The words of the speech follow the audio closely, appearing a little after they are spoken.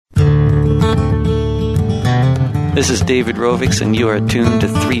This is David Rovics, and you are tuned to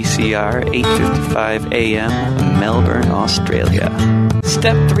 3CR 8:55 AM, Melbourne, Australia.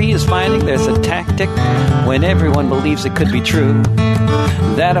 Step 3 is finding there's a tactic when everyone believes it could be true.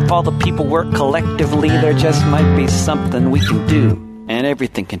 That if all the people work collectively, there just might be something we can do, and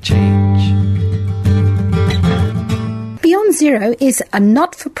everything can change. Beyond Zero is a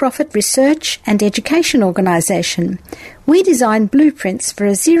not-for-profit research and education organisation. We design blueprints for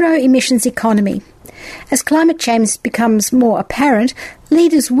a zero-emissions economy. As climate change becomes more apparent,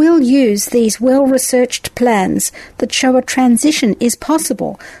 leaders will use these well-researched plans that show a transition is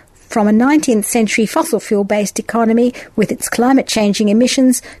possible from a 19th century fossil fuel-based economy with its climate-changing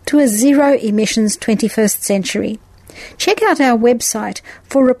emissions to a zero-emissions 21st century. Check out our website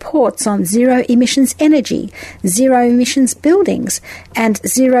for reports on zero-emissions energy, zero-emissions buildings, and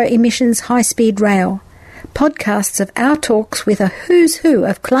zero-emissions high-speed rail. Podcasts of our talks with a who's who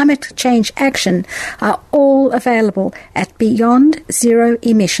of climate change action are all available at Beyond Zero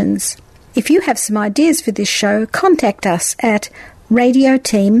Emissions. If you have some ideas for this show, contact us at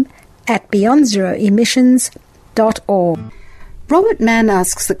radioteam@beyondzeroemissions.org. Robert Mann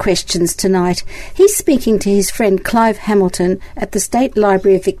asks the questions tonight. He's speaking to his friend Clive Hamilton at the State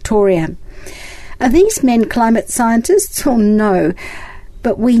Library of Victoria. Are these men climate scientists or no?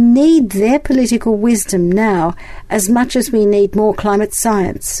 But we need their political wisdom now as much as we need more climate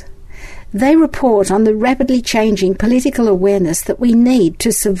science. They report on the rapidly changing political awareness that we need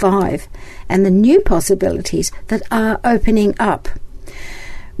to survive and the new possibilities that are opening up.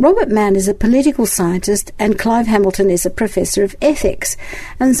 Robert Mann is a political scientist and Clive Hamilton is a professor of ethics,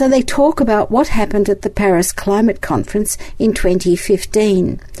 and so they talk about what happened at the Paris Climate Conference in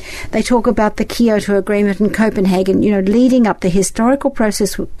 2015. They talk about the Kyoto Agreement in Copenhagen, leading up the historical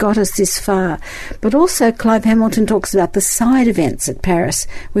process that got us this far. But also Clive Hamilton talks about the side events at Paris,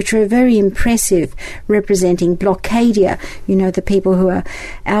 which are very impressive, representing Blockadia, the people who are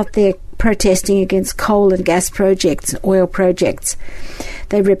out there protesting against coal and gas projects, oil projects.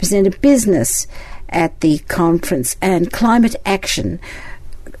 They represent a business at the conference, and Climate Action,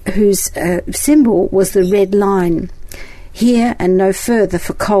 whose symbol was the red line. Here and no further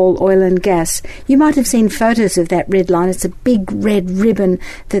for coal, oil and gas. You might have seen photos of that red line. It's a big red ribbon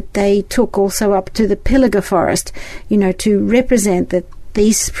that they took also up to the Pilliga forest, to represent that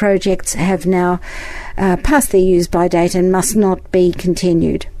these projects have now passed their use-by date and must not be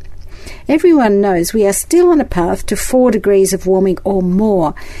continued. Everyone knows we are still on a path to 4 degrees of warming or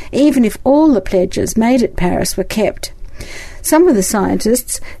more, even if all the pledges made at Paris were kept. Some of the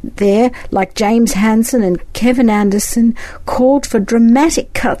scientists there, like James Hansen and Kevin Anderson, called for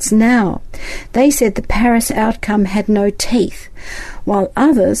dramatic cuts now. They said the Paris outcome had no teeth, while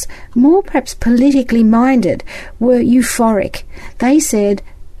others, more perhaps politically minded, were euphoric. They said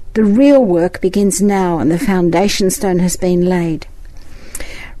the real work begins now and the foundation stone has been laid.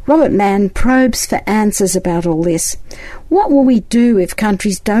 Robert Mann probes for answers about all this. What will we do if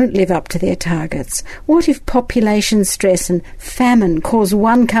countries don't live up to their targets? What if population stress and famine cause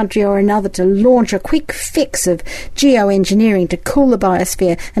one country or another to launch a quick fix of geoengineering to cool the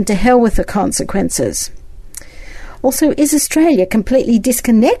biosphere, and to hell with the consequences? Also, is Australia completely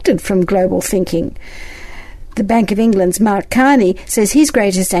disconnected from global thinking? The Bank of England's Mark Carney says his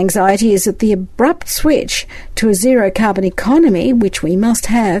greatest anxiety is that the abrupt switch to a zero-carbon economy, which we must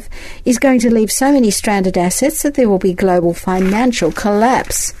have, is going to leave so many stranded assets that there will be global financial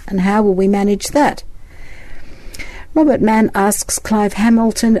collapse. And how will we manage that? Robert Mann asks Clive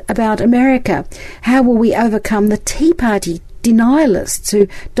Hamilton about America. How will we overcome the Tea Party denialists who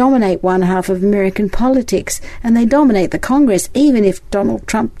dominate one half of American politics, and they dominate the Congress even if Donald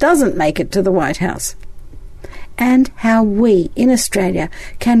Trump doesn't make it to the White House? And how we, in Australia,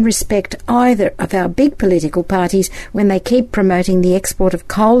 can respect either of our big political parties when they keep promoting the export of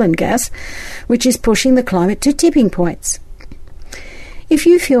coal and gas, which is pushing the climate to tipping points. If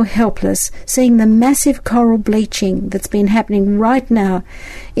you feel helpless seeing the massive coral bleaching that's been happening right now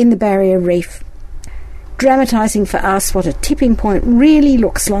in the Barrier Reef, dramatising for us what a tipping point really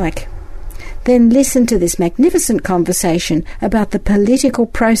looks like, then listen to this magnificent conversation about the political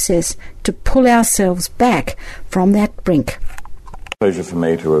process to pull ourselves back from that brink. Pleasure for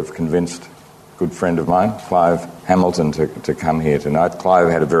me to have convinced a good friend of mine, Clive Hamilton, to come here tonight. Clive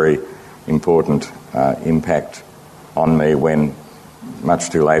had a very important impact on me when,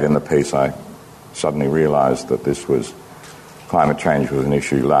 much too late in the piece, I suddenly realised that climate change was an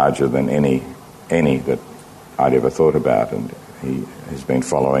issue larger than any that I'd ever thought about, and he has been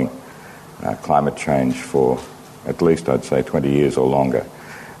following climate change for at least, I'd say, 20 years or longer.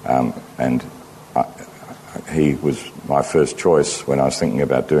 And he was my first choice when I was thinking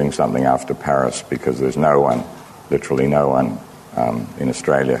about doing something after Paris, because there's no one literally no one in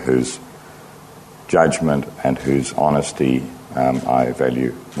Australia whose judgment and whose honesty I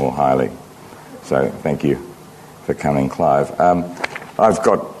value more highly. So thank you for coming, Clive. I've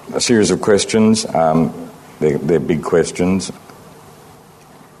got a series of questions. They're big questions.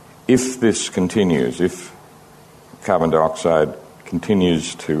 If this continues, if carbon dioxide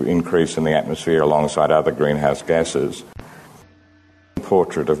continues to increase in the atmosphere alongside other greenhouse gases,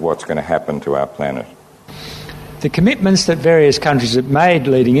 portrait of what's going to happen to our planet. The commitments that various countries have made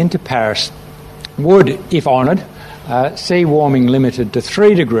leading into Paris would, if honoured, see warming limited to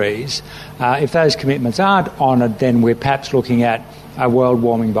 3 degrees. If those commitments aren't honoured, then we're perhaps looking at a world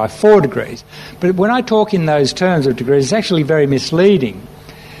warming by 4 degrees. But when I talk in those terms of degrees, it's actually very misleading,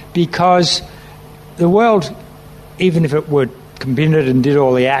 because the world, even if it were committed and did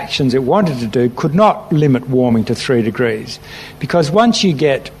all the actions it wanted to do, could not limit warming to 3 degrees. Because once you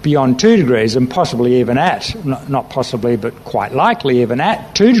get beyond 2 degrees, and possibly even at, not possibly, but quite likely even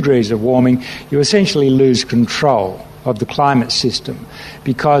at 2 degrees of warming, you essentially lose control of the climate system,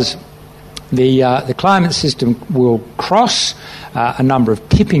 because the climate system will cross a number of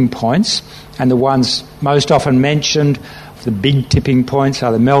tipping points, and the ones most often mentioned, the big tipping points,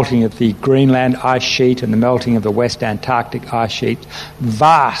 are the melting of the Greenland ice sheet and the melting of the West Antarctic ice sheet,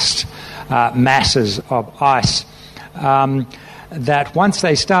 vast masses of ice that once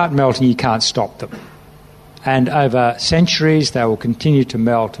they start melting, you can't stop them. And over centuries, they will continue to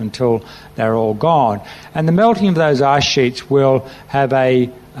melt until they're all gone. And the melting of those ice sheets will have a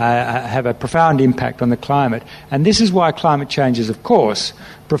profound impact on the climate. And this is why climate change is, of course,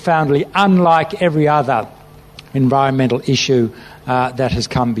 profoundly unlike every other environmental issue that has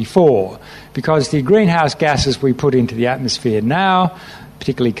come before. Because the greenhouse gases we put into the atmosphere now,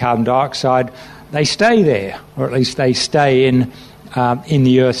 particularly carbon dioxide, they stay there, or at least they stay in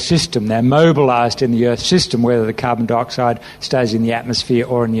the Earth system. They're mobilised in the Earth system, whether the carbon dioxide stays in the atmosphere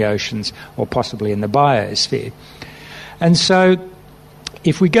or in the oceans or possibly in the biosphere. And so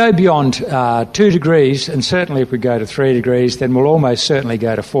if we go beyond 2 degrees, and certainly if we go to 3 degrees, then we'll almost certainly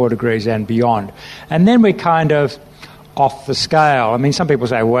go to 4 degrees and beyond. And then we're kind of off the scale. I mean, some people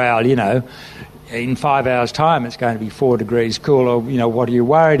say, well, you know, in 5 hours' time it's going to be 4 degrees cooler, you know, what are you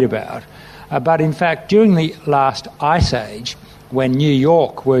worried about? But in fact, during the last ice age, when New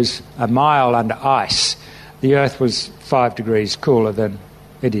York was a mile under ice, the Earth was 5 degrees cooler than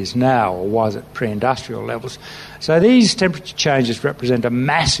it is now, or was at pre-industrial levels. So these temperature changes represent a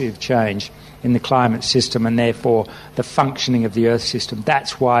massive change in the climate system and therefore the functioning of the Earth system.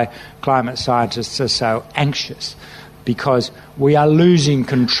 That's why climate scientists are so anxious, because we are losing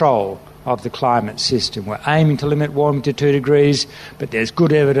control of the climate system. We're aiming to limit warming to 2 degrees, but there's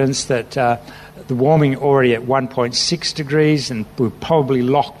good evidence that the warming already at 1.6 degrees, and we're probably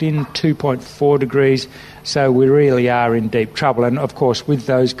locked in 2.4 degrees, so we really are in deep trouble. And of course, with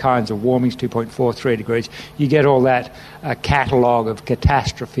those kinds of warmings, 2.4, 3 degrees, you get all that catalogue of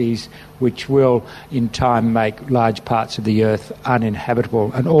catastrophes which will in time make large parts of the Earth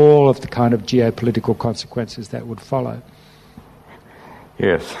uninhabitable, and all of the kind of geopolitical consequences that would follow.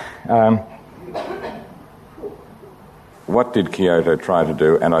 Yes. What did Kyoto try to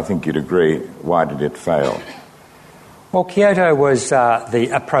do? And I think you'd agree, why did it fail? Well, Kyoto was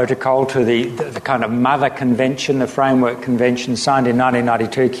a protocol to the kind of mother convention, the framework convention signed in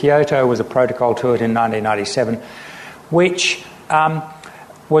 1992. Kyoto was a protocol to it in 1997, which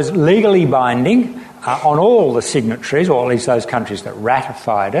was legally binding on all the signatories, or at least those countries that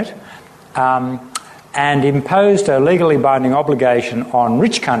ratified it, and imposed a legally binding obligation on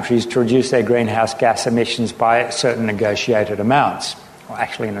rich countries to reduce their greenhouse gas emissions by certain negotiated amounts. Well,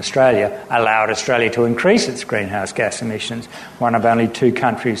 actually, in Australia, allowed Australia to increase its greenhouse gas emissions, one of only 2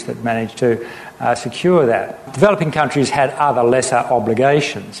 countries that managed to secure that. Developing countries had other lesser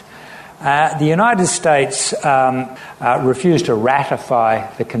obligations. The United States refused to ratify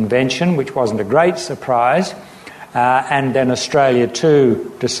the convention, which wasn't a great surprise. And then Australia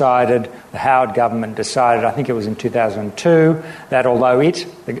too decided, the Howard government decided, I think it was in 2002, that although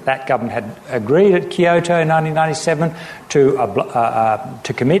that government had agreed at Kyoto in 1997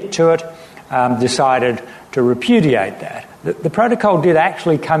 to commit to it, decided to repudiate that. The protocol did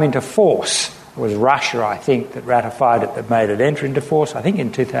actually come into force. It was Russia, I think, that ratified it, that made it enter into force, I think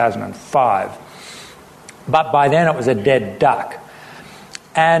in 2005. But by then it was a dead duck.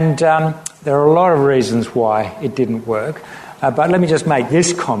 And there are a lot of reasons why it didn't work. But let me just make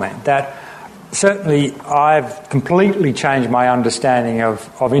this comment, that certainly I've completely changed my understanding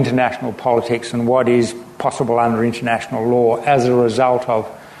of international politics and what is possible under international law as a result of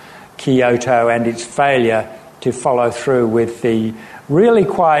Kyoto and its failure to follow through with the really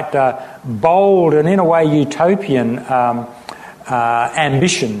quite bold and in a way utopian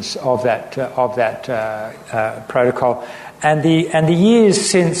ambitions of that protocol. And the years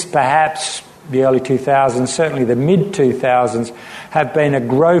since perhaps the early 2000s, certainly the mid-2000s, have been a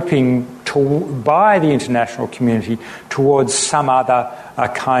groping by the international community towards some other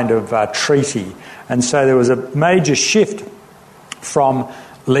kind of treaty. And so there was a major shift from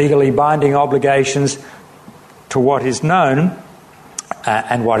legally binding obligations to what is known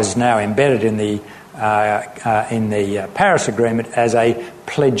and what is now embedded in the Paris Agreement as a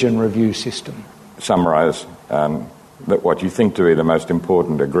pledge and review system. Summarise that what you think to be the most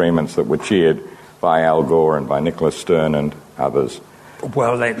important agreements that were cheered by Al Gore and by Nicholas Stern and others.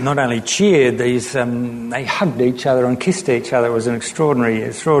 Well, they not only cheered, they hugged each other and kissed each other. It was an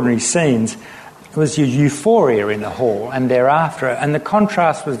extraordinary scenes. It was euphoria in the hall and thereafter, and the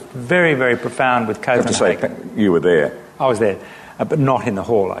contrast was very, very profound with Copenhagen. I have to say, you were there. I was there, but not in the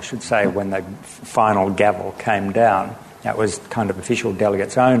hall, I should say, when the final gavel came down. That was kind of official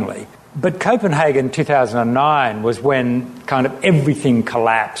delegates only. But Copenhagen 2009 was when kind of everything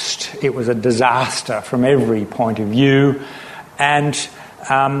collapsed. It was a disaster from every point of view. And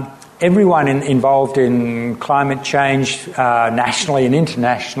everyone involved in climate change, nationally and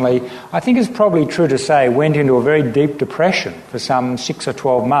internationally, I think it's probably true to say, went into a very deep depression for some 6 or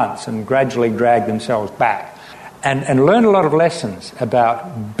 12 months and gradually dragged themselves back. And learned a lot of lessons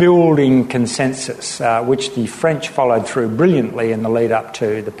about building consensus, which the French followed through brilliantly in the lead up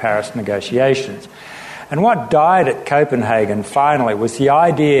to the Paris negotiations. And what died at Copenhagen finally was the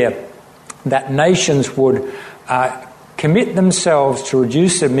idea that nations would commit themselves to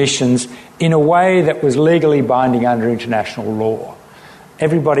reduce emissions in a way that was legally binding under international law.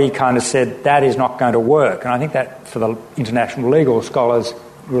 Everybody kind of said that is not going to work, and I think that for the international legal scholars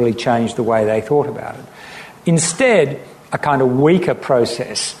really changed the way they thought about it. Instead, a kind of weaker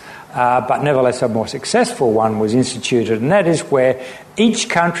process, but nevertheless a more successful one, was instituted, and that is where each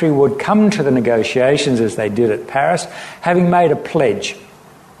country would come to the negotiations, as they did at Paris, having made a pledge.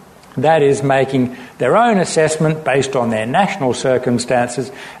 That is, making their own assessment based on their national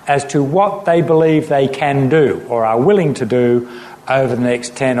circumstances as to what they believe they can do or are willing to do over the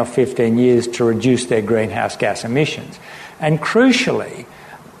next 10 or 15 years to reduce their greenhouse gas emissions. And crucially,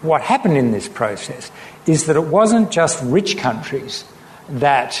 what happened in this process is that it wasn't just rich countries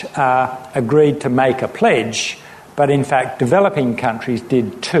that agreed to make a pledge, but in fact developing countries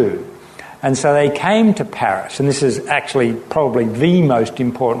did too. And so they came to Paris, and this is actually probably the most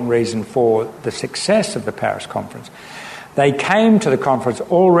important reason for the success of the Paris conference. They came to the conference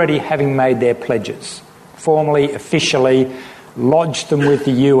already having made their pledges, formally, officially, lodged them with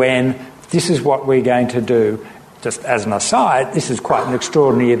the UN. This is what we're going to do. Just as an aside, this is quite an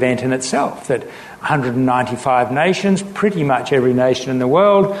extraordinary event in itself, that 195 nations, pretty much every nation in the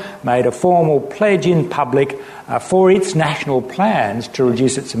world, made a formal pledge in public for its national plans to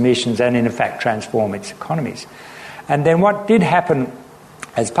reduce its emissions and, in effect, transform its economies. And then what did happen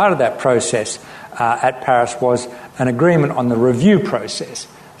as part of that process at Paris was an agreement on the review process.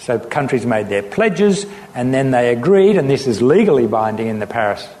 So countries made their pledges, and then they agreed, and this is legally binding in the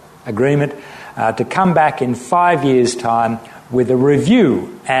Paris Agreement, to come back in 5 years' time with a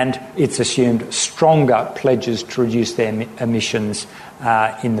review, and it's assumed stronger pledges to reduce their emissions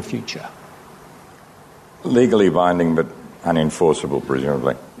in the future. Legally binding but unenforceable,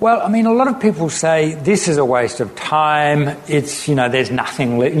 presumably. Well, I mean, a lot of people say this is a waste of time. It's, there's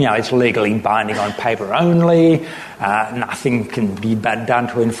nothing, it's legally binding on paper only. Nothing can be done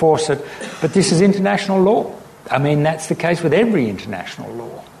to enforce it. But this is international law. I mean, that's the case with every international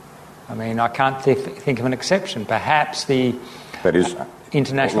law. I mean, I can't think of an exception. Perhaps the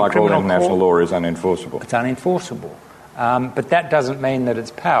International like Criminal all international Court, law is unenforceable. It's unenforceable. But that doesn't mean that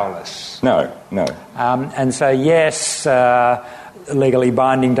it's powerless. No. And so, yes, legally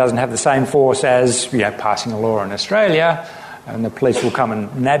binding doesn't have the same force as passing a law in Australia, and the police will come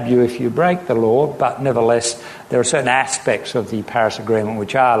and nab you if you break the law, but nevertheless there are certain aspects of the Paris Agreement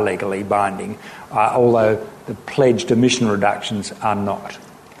which are legally binding, although the pledged emission reductions are not.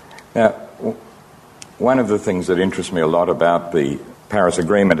 Now, one of the things that interests me a lot about the Paris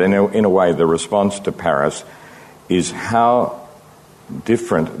Agreement, and in a way the response to Paris, is how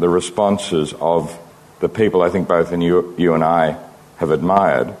different the responses of the people I think both you and I have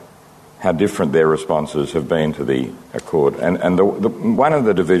admired, how different their responses have been to the Accord. And one of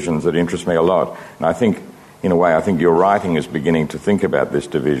the divisions that interests me a lot, and I think, in a way, I think your writing is beginning to think about this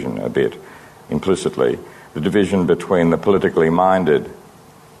division a bit implicitly, the division between the politically minded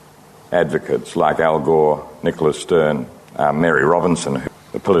advocates like Al Gore, Nicholas Stern, Mary Robinson,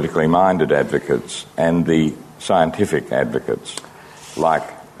 the politically minded advocates, and the scientific advocates. like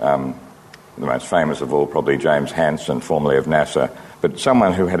the most famous of all, probably James Hansen, formerly of NASA, but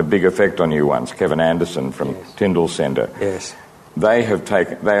someone who had a big effect on you once, Kevin Anderson from Tyndall Centre. Yes.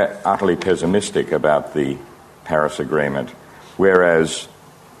 They're utterly pessimistic about the Paris Agreement, whereas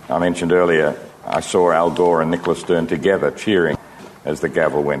I mentioned earlier, I saw Al Gore and Nicola Stern together cheering as the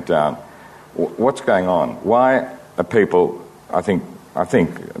gavel went down. What's going on? Why are people, I think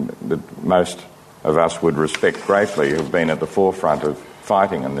that most of us would respect greatly, who've been at the forefront of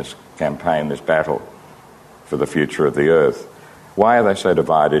fighting in this campaign, this battle for the future of the Earth, why are they so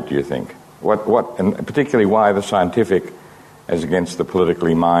divided, do you think? And particularly why the scientific as against the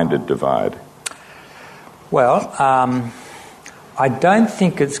politically minded divide? Well, I don't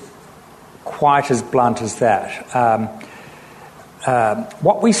think it's quite as blunt as that.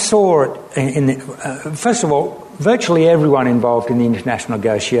 What we saw first of all, virtually everyone involved in the international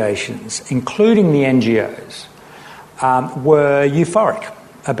negotiations, including the NGOs, were euphoric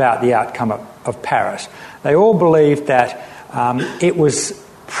about the outcome of Paris. They all believed that it was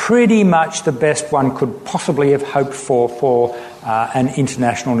pretty much the best one could possibly have hoped for an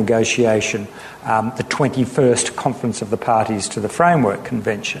international negotiation, the 21st Conference of the Parties to the Framework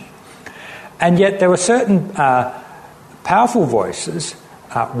Convention. And yet there were certain powerful voices,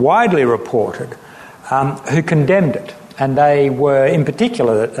 widely reported, who condemned it. And they were, in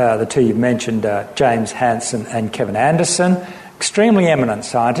particular, the two you've mentioned, James Hansen and Kevin Anderson, extremely eminent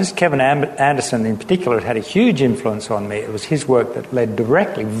scientists. Kevin Anderson, in particular, had a huge influence on me. It was his work that led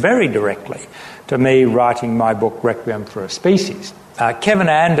directly, very directly, to me writing my book, Requiem for a Species. Kevin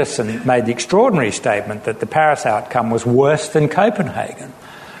Anderson made the extraordinary statement that the Paris outcome was worse than Copenhagen.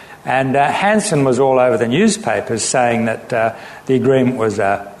 And Hansen was all over the newspapers saying that the agreement was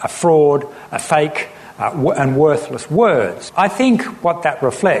a fraud, a fake, and worthless words. I think what that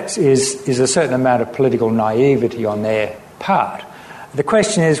reflects is a certain amount of political naivety on their part. The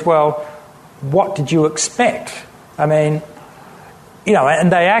question is, well, what did you expect? I mean,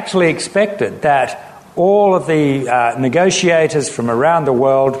 and they actually expected that all of the negotiators from around the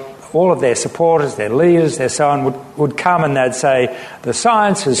world, all of their supporters, their leaders, their so on, would come and they'd say, the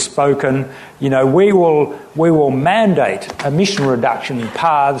science has spoken, we will mandate emission reduction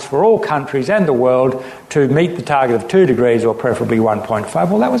paths for all countries and the world to meet the target of 2 degrees or preferably 1.5.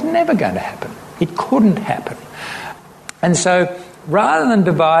 Well, that was never going to happen. It couldn't happen. And so rather than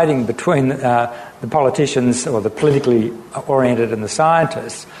dividing between the politicians or the politically oriented and the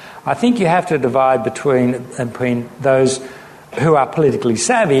scientists, I think you have to divide between those who are politically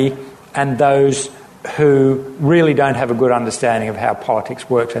savvy and those who really don't have a good understanding of how politics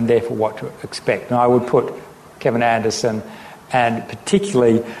works and therefore what to expect. And I would put Kevin Anderson and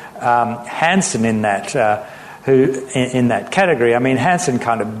particularly Hansen in that in that category. I mean, Hansen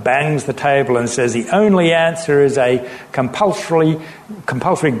kind of bangs the table and says the only answer is a compulsory,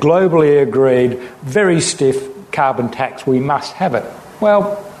 globally agreed, very stiff carbon tax. We must have it.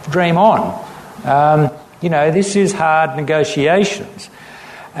 Well, dream on. This is hard negotiations.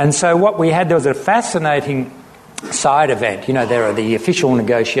 And so what we had, there was a fascinating side event. There are the official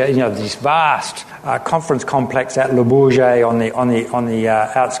negotiations, this vast conference complex at Le Bourget on the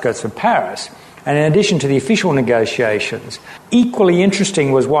outskirts of Paris. And in addition to the official negotiations, equally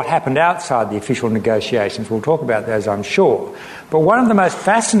interesting was what happened outside the official negotiations. We'll talk about those, I'm sure. But one of the most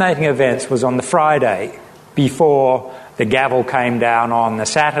fascinating events was on the Friday before the gavel came down on the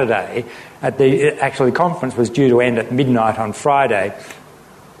Saturday. The conference was due to end at midnight on Friday,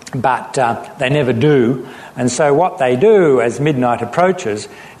 but they never do. And so what they do as midnight approaches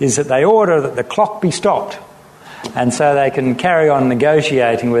is that they order that the clock be stopped, and so they can carry on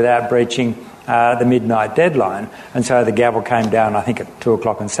negotiating without breaching the midnight deadline. And so the gavel came down, I think, at 2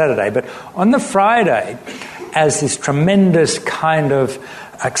 o'clock on Saturday. But on the Friday, as this tremendous kind of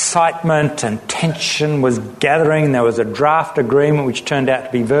excitement and tension was gathering, there was a draft agreement which turned out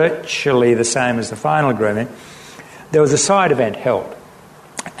to be virtually the same as the final agreement. There was a side event held,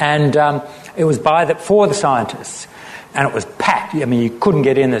 and it was for the scientists, and it was packed. I mean, you couldn't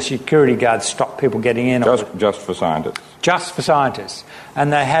get in. The security guards stopped people getting in. Just for scientists. Just for scientists.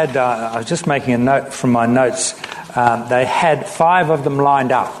 And they had, I was just making a note from my notes, they had 5 of them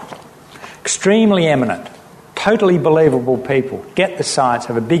lined up. Extremely eminent, totally believable people, get the science,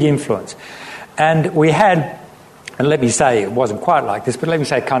 have a big influence. And we had, and let me say it wasn't quite like this, but let me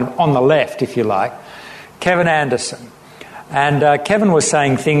say kind of on the left, if you like, Kevin Anderson. And Kevin was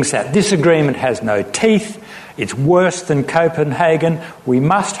saying things that this agreement has no teeth, it's worse than Copenhagen, we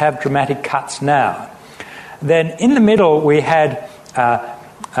must have dramatic cuts now. Then in the middle we had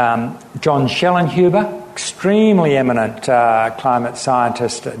John Schellenhuber, extremely eminent climate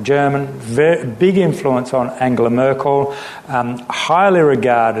scientist, German, very big influence on Angela Merkel, highly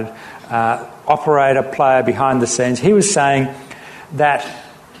regarded operator, player behind the scenes. He was saying that,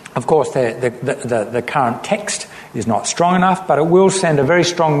 of course, the current text is not strong enough, but it will send a very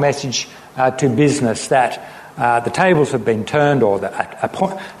strong message to business that the tables have been turned, or that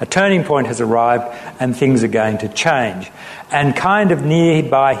a turning point has arrived and things are going to change. And kind of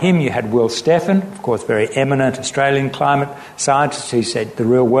nearby him you had Will Steffen, of course very eminent Australian climate scientist, who said the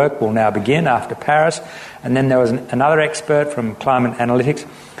real work will now begin after Paris. And then there was another expert from climate analytics.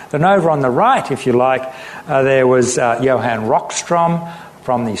 Then over on the right, if you like, there was Johan Rockstrom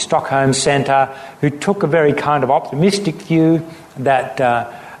from the Stockholm Centre, who took a very kind of optimistic view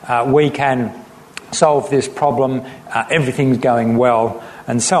that we can solve this problem, everything's going well,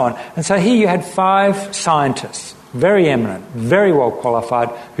 and so on. And so here you had 5 scientists, very eminent, very well qualified,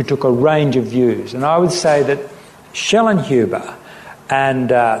 who took a range of views. And I would say that Schellenhuber and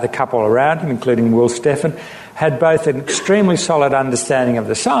the couple around him, including Will Steffen, had both an extremely solid understanding of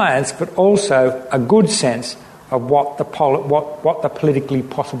the science, but also a good sense of what the politically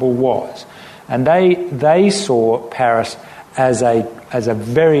possible was. And they saw Paris as a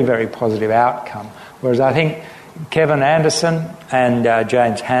very, very positive outcome. Whereas I think Kevin Anderson and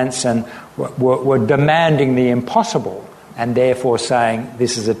James Hansen were demanding the impossible and therefore saying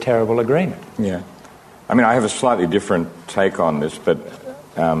this is a terrible agreement. Yeah. I mean, I have a slightly different take on this, but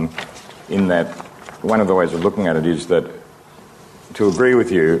in that one of the ways of looking at it is that to agree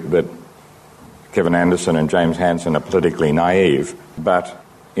with you that Kevin Anderson and James Hansen are politically naive, but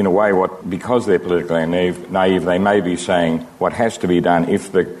in a way, because they're politically naive, they may be saying what has to be done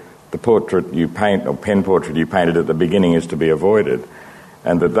if the portrait you paint, or pen portrait you painted at the beginning, is to be avoided,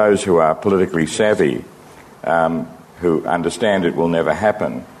 and that those who are politically savvy, who understand it will never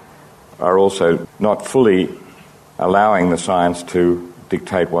happen, are also not fully allowing the science to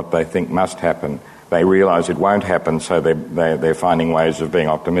dictate what they think must happen. They realise it won't happen, so they're finding ways of being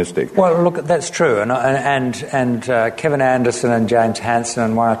optimistic. Well, look, that's true, and Kevin Anderson and James Hansen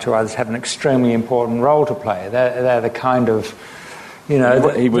and one or two others have an extremely important role to play. They're the kind of, you know...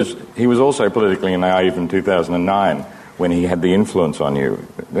 He was also politically naive in 2009 when he had the influence on you,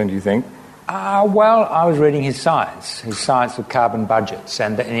 don't you think? Well, I was reading his science of carbon budgets,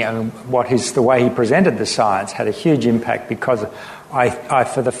 and you know, the way he presented the science had a huge impact, because I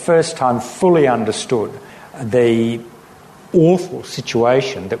for the first time fully understood the awful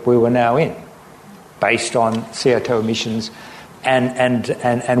situation that we were now in, based on CO2 emissions,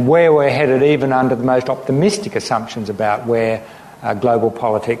 and where we're headed, even under the most optimistic assumptions about where global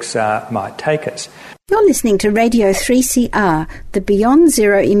politics might take us. You're listening to Radio 3CR, the Beyond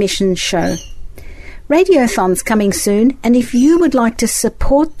Zero Emissions show. Radiothon's coming soon, and if you would like to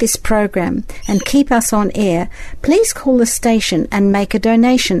support this program and keep us on air, please call the station and make a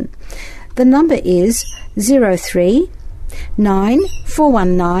donation. The number is 03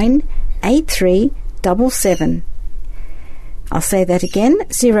 9419 8377. I'll say that again,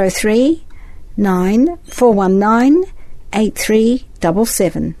 03 9419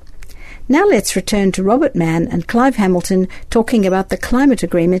 8377. Now let's return to Robert Mann and Clive Hamilton talking about the climate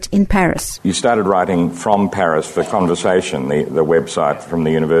agreement in Paris. You started writing from Paris for Conversation, the website from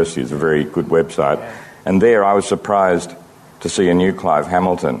the university is a very good website. And there I was surprised to see a new Clive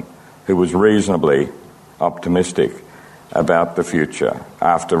Hamilton who was reasonably optimistic about the future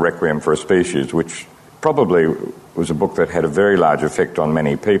after Requiem for a Species, which probably was a book that had a very large effect on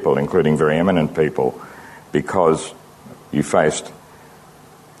many people, including very eminent people, because you faced,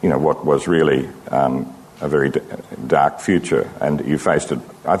 you know, what was really a very dark future, and you faced it,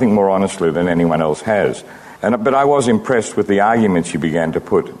 I think, more honestly than anyone else has. But I was impressed with the arguments you began to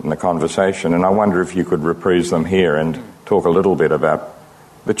put in the Conversation, and I wonder if you could reprise them here and talk a little bit about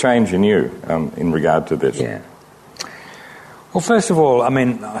the change in you in regard to this. Yeah. Well, first of all, I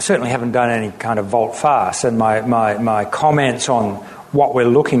mean, I certainly haven't done any kind of volte-face, and my comments on what we're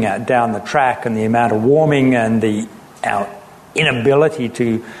looking at down the track and the amount of warming and our inability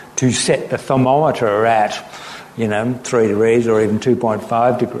to set the thermometer at, 3 degrees or even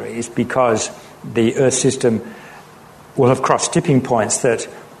 2.5 degrees, because the Earth system will have crossed tipping points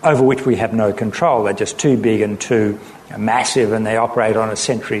over which we have no control. They're just too big and too massive, and they operate on a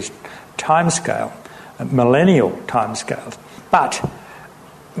century's timescale, millennial timescales. But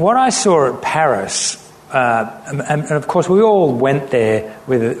what I saw at Paris, and of course we all went there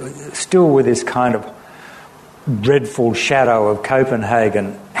still with this kind of dreadful shadow of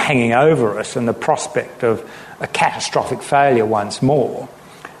Copenhagen hanging over us and the prospect of a catastrophic failure once more.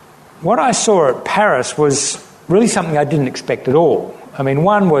 What I saw at Paris was really something I didn't expect at all. I mean,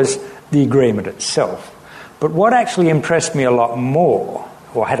 one was the agreement itself. But what actually impressed me a lot more,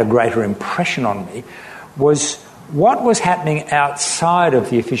 or had a greater impression on me, was what was happening outside of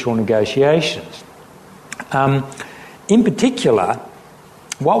the official negotiations. In particular,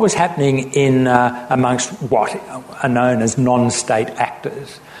 what was happening in amongst what are known as non-state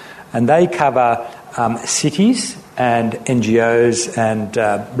actors. And they cover cities and NGOs and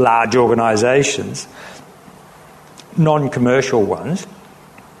large organisations, non-commercial ones.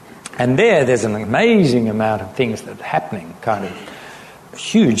 And there's an amazing amount of things that are happening, kind of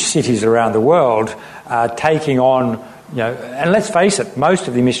huge cities around the world taking on, and let's face it, most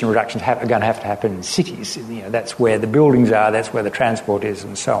of the emission reductions are going to have to happen in cities. That's where the buildings are, that's where the transport is,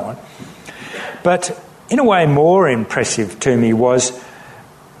 and so on. But in a way more impressive to me was,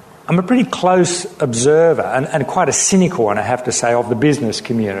 I'm a pretty close observer and quite a cynical one, I have to say, of the business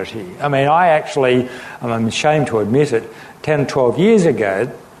community. I mean, I'm ashamed to admit it, 10, 12 years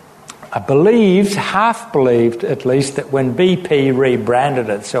ago, I half believed at least, that when BP rebranded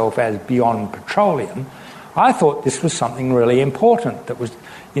itself as Beyond Petroleum, I thought this was something really important that was,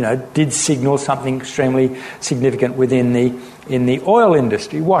 did signal something extremely significant in the oil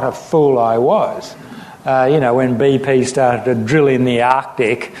industry. What a fool I was. When BP started to drill in the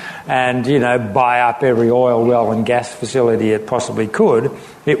Arctic and, buy up every oil well and gas facility it possibly could,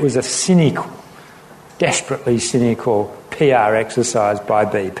 it was a desperately cynical PR exercise by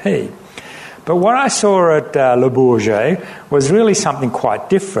BP. But what I saw at Le Bourget was really something quite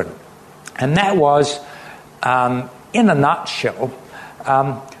different. And that was, in a nutshell,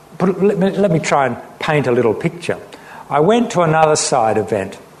 let me try and paint a little picture. I went to another side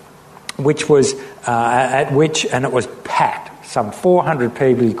event, which was and it was packed, some 400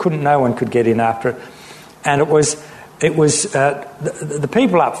 people. No one could get in after it, and it was the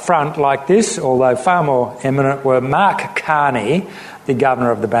people up front like this, although far more eminent, were Mark Carney, the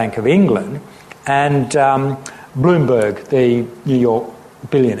Governor of the Bank of England, and Bloomberg, the New York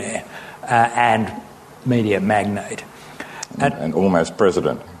billionaire and media magnate, and almost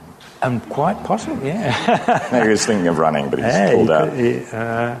president. Quite possibly, yeah. Maybe he was thinking of running, but he's pulled out.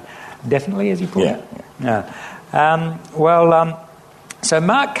 Definitely, as he put it. Yeah. So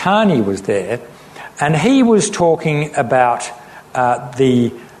Mark Carney was there, and he was talking about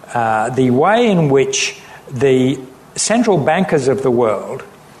the way in which the central bankers of the world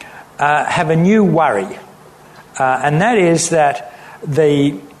have a new worry, and that is that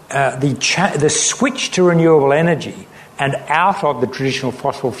the switch to renewable energy and out of the traditional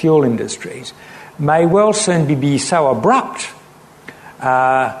fossil fuel industries may well soon be so abrupt.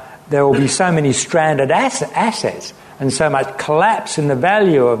 There will be so many stranded assets and so much collapse in the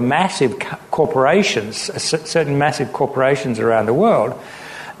value of massive corporations, certain massive corporations around the world,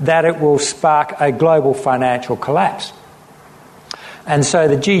 that it will spark a global financial collapse. And so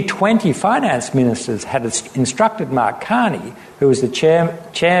the G20 finance ministers had instructed Mark Carney, who was the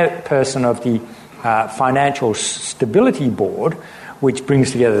chairperson of the Financial Stability Board, which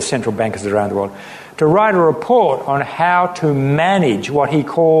brings together the central bankers around the world, to write a report on how to manage what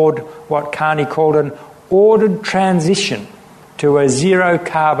Carney called an ordered transition to a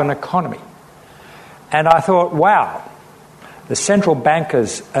zero-carbon economy. And I thought, wow, the central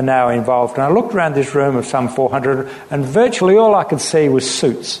bankers are now involved. And I looked around this room of some 400, and virtually all I could see was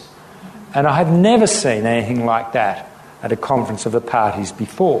suits. And I had never seen anything like that at a conference of the parties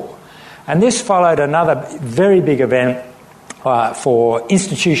before. And this followed another very big event for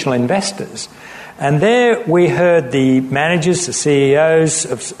institutional investors. And there we heard the managers, the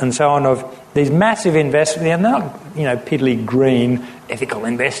CEOs and so on of these massive investors. They're not, piddly green ethical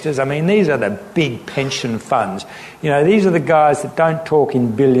investors. I mean, these are the big pension funds. These are the guys that don't talk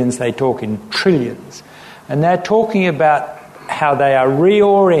in billions, they talk in trillions. And they're talking about how they are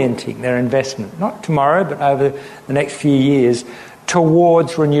reorienting their investment, not tomorrow, but over the next few years,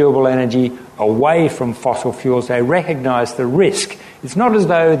 towards renewable energy, away from fossil fuels. They recognise the risk. It's not as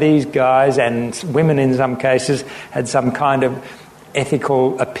though these guys, and women in some cases, had some kind of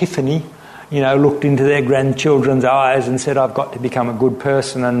ethical epiphany, looked into their grandchildren's eyes and said, I've got to become a good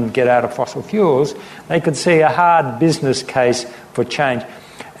person and get out of fossil fuels. They could see a hard business case for change.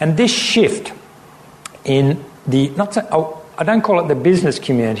 And this shift in the, I don't call it the business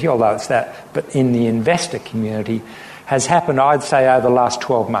community, although it's that, but in the investor community, has happened, I'd say, over the last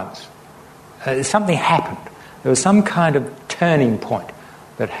 12 months. Something happened. There was some kind of turning point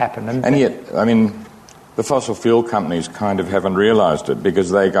that happened. And yet, the fossil fuel companies kind of haven't realised it,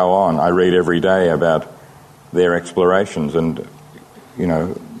 because they go on. I read every day about their explorations, and,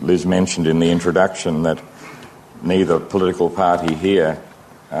 Liz mentioned in the introduction that neither political party here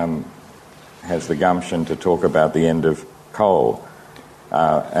has the gumption to talk about the end of coal.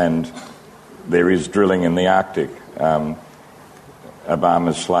 And there is drilling in the Arctic.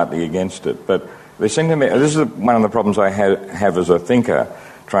 Obama's slightly against it. But there seem to me, this is one of the problems I have as a thinker,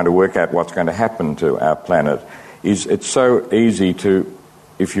 trying to work out what's going to happen to our planet, is it's so easy to,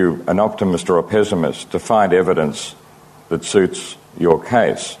 if you're an optimist or a pessimist, to find evidence that suits your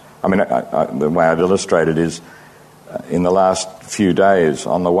case. I mean, the way I'd illustrate it is, in the last few days,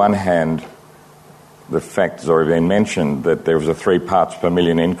 on the one hand, the fact has already been mentioned that there was a 3 parts per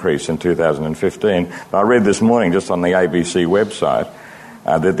million increase in 2015. But I read this morning, just on the ABC website,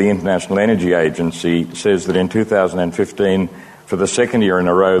 that the International Energy Agency says that in 2015, for the second year in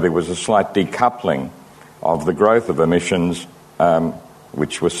a row, there was a slight decoupling of the growth of emissions,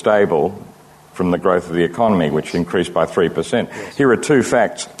 which was stable, from the growth of the economy, which increased by 3%. Yes. Here are 2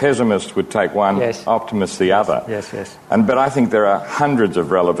 facts. Pessimists would take one, yes. Optimists the other. Yes. But I think there are hundreds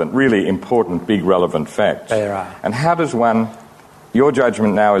of relevant, really important, big relevant facts. There are. And how does one... Your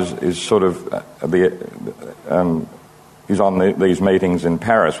judgment now is sort of is on these meetings in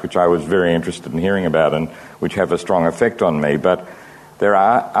Paris, which I was very interested in hearing about and which have a strong effect on me. But there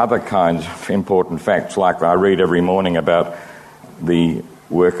are other kinds of important facts, like I read every morning about the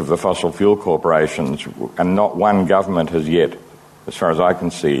work of the fossil fuel corporations, and not one government has yet, as far as I can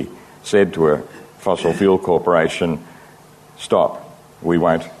see, said to a fossil fuel corporation, stop, we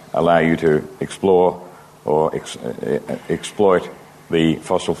won't allow you to explore or exploit the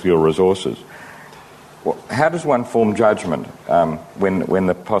fossil fuel resources. Well, how does one form judgment when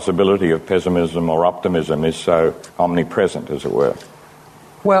the possibility of pessimism or optimism is so omnipresent, as it were?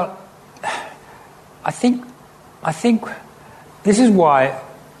 Well, I think this is why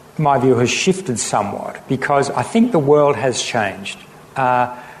my view has shifted somewhat, because I think the world has changed.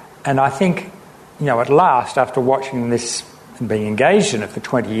 And I think, at last, after watching this and being engaged in it for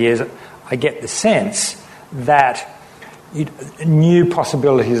 20 years, I get the sense that new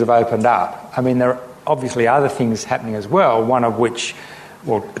possibilities have opened up. I mean, there are obviously other things happening as well, one of which,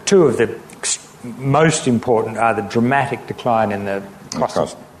 well, 2 of the most important are the dramatic decline in the cost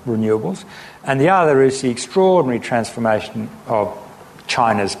of renewables, and the other is the extraordinary transformation of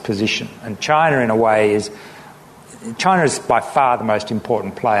China's position. And China, in a way, is by far the most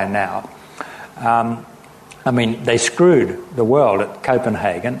important player now. I mean, they screwed the world at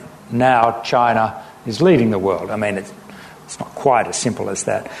Copenhagen. Now China is leading the world. I mean, it's not quite as simple as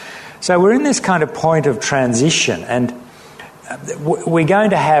that. So we're in this kind of point of transition, and we're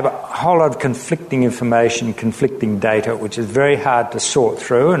going to have a whole lot of conflicting information, conflicting data, which is very hard to sort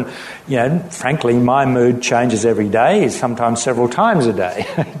through. And, frankly, my mood changes every day, sometimes several times a day,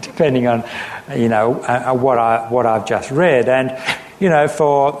 depending on, what I've just read. And,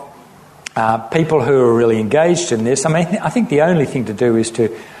 for people who are really engaged in this, I mean, I think the only thing to do is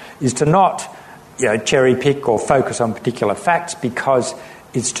to not, cherry pick or focus on particular facts because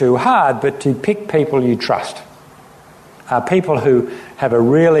it's too hard, but to pick people you trust. People who have a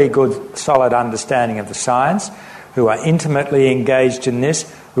really good, solid understanding of the science, who are intimately engaged in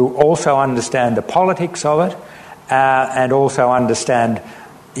this, who also understand the politics of it, and also understand,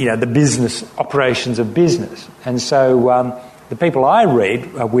 the business operations of business. And so the people I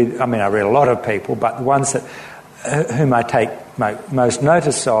read, I read a lot of people, but the ones whom I take most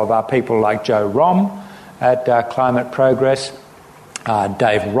notice of are people like Joe Romm at Climate Progress,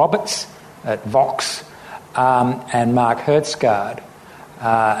 Dave Roberts at Vox, and Mark Hertsgaard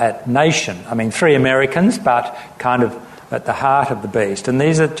at Nation. I mean, 3 Americans, but kind of at the heart of the beast. And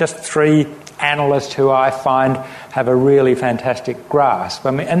these are just 3 analysts who I find have a really fantastic grasp.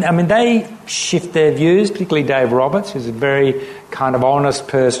 I mean, they shift their views, particularly Dave Roberts, who's a very kind of honest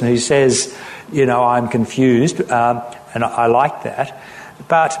person who says, I'm confused, and I like that.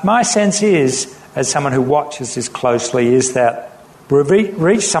 But my sense is, as someone who watches this closely, is that we've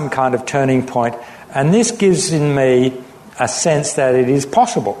reached some kind of turning point. And this gives in me a sense that it is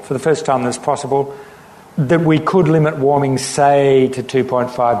possible, for the first time it's possible, that we could limit warming, say, to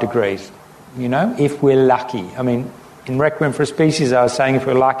 2.5 degrees, if we're lucky. I mean, in Requiem for a Species, I was saying if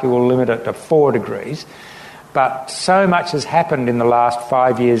we're lucky, we'll limit it to 4 degrees. But so much has happened in the last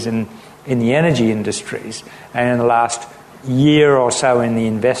 5 years in the energy industries and in the last year or so in the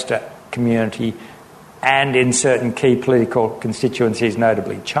investor community and in certain key political constituencies,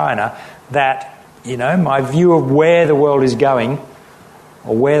 notably China, that my view of where the world is going,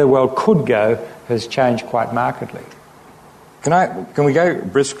 or where the world could go, has changed quite markedly. Can we go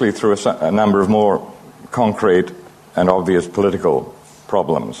briskly through a number of more concrete and obvious political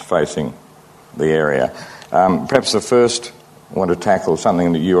problems facing the area? Perhaps the first I want to tackle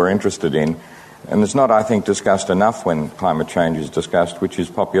something that you are interested in, and it's not, I think, discussed enough when climate change is discussed, which is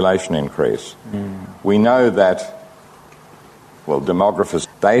population increase. We know that demographers,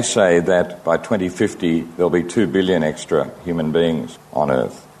 they say that by 2050 there'll be 2 billion extra human beings on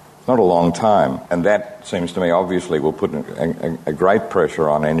Earth. It's not a long time, and that seems to me obviously will put a great pressure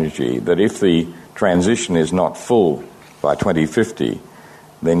on energy, that if the transition is not full by 2050,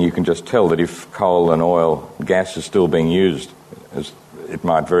 then you can just tell that if coal and oil, gas is still being used, as it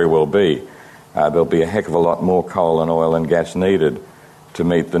might very well be, there'll be a heck of a lot more coal and oil and gas needed to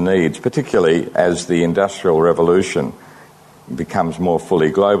meet the needs, particularly as the Industrial Revolution becomes more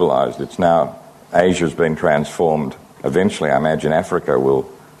fully globalised. It's now, Asia's been transformed. Eventually, I imagine Africa will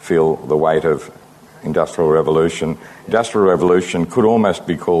feel the weight of Industrial Revolution. Industrial Revolution could almost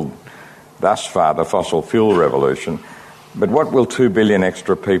be called, thus far, the fossil fuel revolution. But what will 2 billion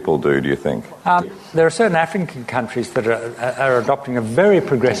extra people do you think? There are certain African countries that are adopting a very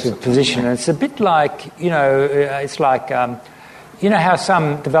progressive position, and it's a bit like, it's like, how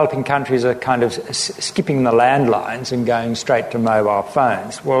some developing countries are kind of skipping the landlines and going straight to mobile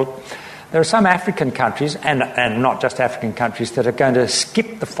phones. Well, there are some African countries, and not just African countries, that are going to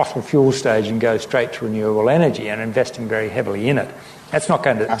skip the fossil fuel stage and go straight to renewable energy and investing very heavily in it. That's not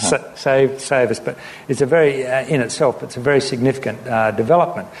going to save us, but it's a very, in itself, it's a very significant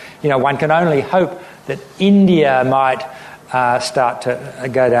development. One can only hope that India might start to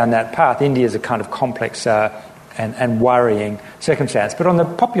go down that path. India is a kind of complex and worrying circumstance. But on the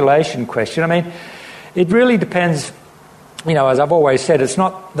population question, it really depends. As I've always said, it's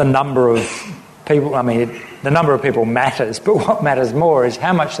not the number of people. The number of people matters, but what matters more is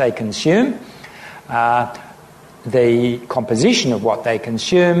how much they consume, the composition of what they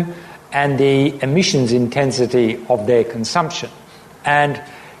consume, and the emissions intensity of their consumption. And,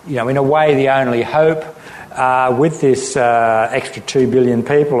 in a way, the only hope with this extra 2 billion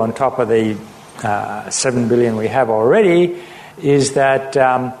people on top of the 7 billion we have already is that,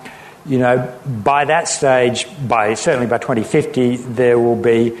 by that stage, certainly by 2050, there will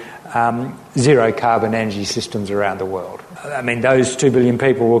be zero carbon energy systems around the world. Those 2 billion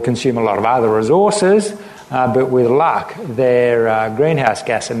people will consume a lot of other resources, but with luck, their greenhouse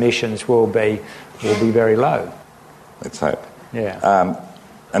gas emissions will be very low. Let's hope. Yeah.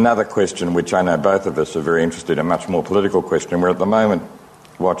 Another question, which I know both of us are very interested in, a much more political question. We're at the moment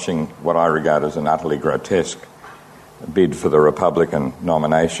watching what I regard as an utterly grotesque bid for the Republican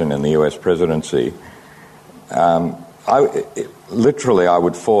nomination in the US presidency. I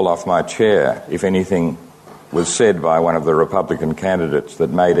would fall off my chair if anything was said by one of the Republican candidates that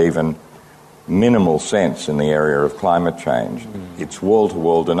made even minimal sense in the area of climate change. It's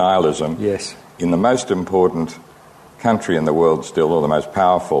wall-to-wall denialism. Yes. In the most important country in the world still, or the most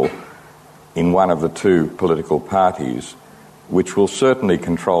powerful, in one of the two political parties, which will certainly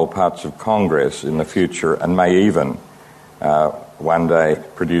control parts of Congress in the future and may even one day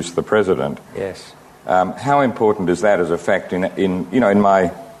produce the president. Yes. How important is that as a fact in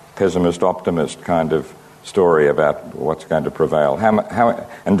my pessimist-optimist kind of story about what's going to prevail?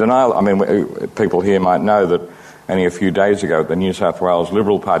 And denial, people here might know that only a few days ago at the New South Wales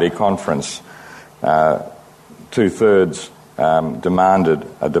Liberal Party conference, 2/3 demanded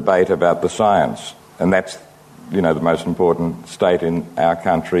a debate about the science. And that's, the most important state in our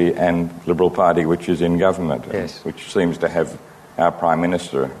country and Liberal Party which is in government, yes, which seems to have our Prime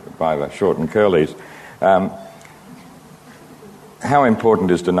Minister by the short and curlies. How important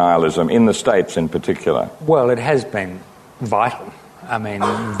is denialism in the States in particular? Well, it has been vital.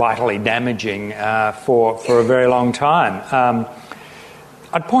 Vitally damaging for a very long time.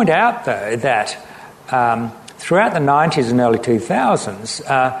 I'd point out, though, that throughout the 90s and early 2000s,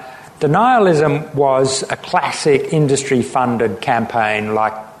 denialism was a classic industry-funded campaign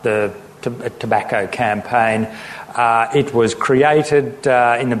like the tobacco campaign. It was created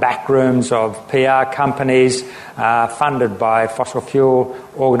in the back rooms of PR companies, funded by fossil fuel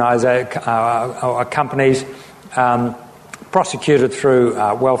companies, prosecuted through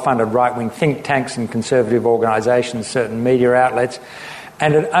well-funded right-wing think tanks and conservative organisations, certain media outlets.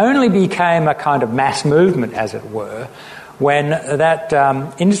 And it only became a kind of mass movement, as it were, when that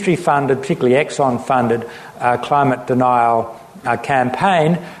industry-funded, particularly Exxon-funded, climate denial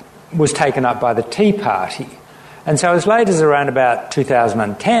campaign was taken up by the Tea Party. And so as late as around about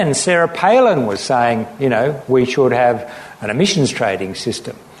 2010, Sarah Palin was saying, we should have an emissions trading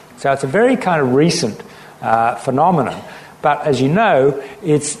system. So it's a very kind of recent phenomenon. But as you know,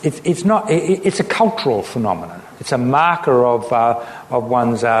 it's a cultural phenomenon. It's a marker of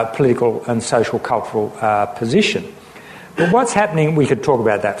one's political and social cultural position. But what's happening, we could talk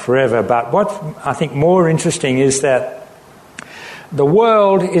about that forever, but what's, I think, more interesting is that the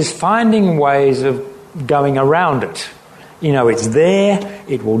world is finding ways of going around it. It's there.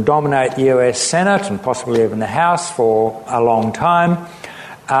 It will dominate the US Senate and possibly even the House for a long time.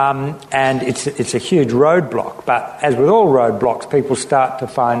 And it's a huge roadblock. But as with all roadblocks, people start to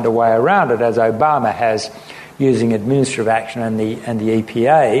find a way around it, as Obama has, using administrative action and the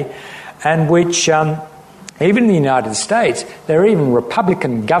EPA, and which, even in the United States, there are even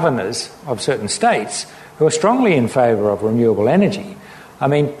Republican governors of certain states who are strongly in favour of renewable energy. I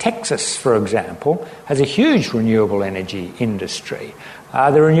mean, Texas, for example, has a huge renewable energy industry.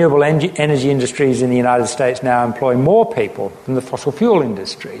 The renewable energy industries in the United States now employ more people than the fossil fuel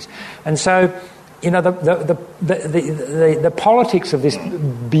industries. And so, the politics of this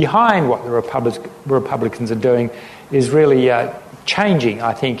behind what the Republicans are doing is really changing,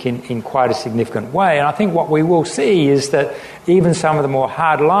 I think, in quite a significant way. And I think what we will see is that even some of the more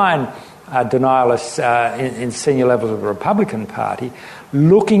hardline denialists in senior levels of the Republican Party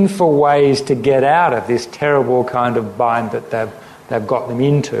looking for ways to get out of this terrible kind of bind that they've got them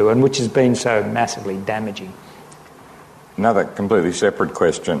into, and which has been so massively damaging. Another completely separate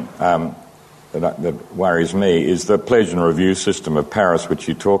question that worries me is the pledge and review system of Paris, which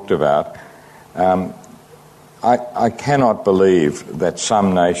you talked about. I cannot believe that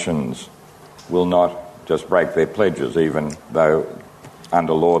some nations will not just break their pledges, even though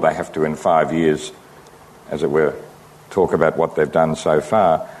under law they have to, in 5 years, as it were, talk about what they've done so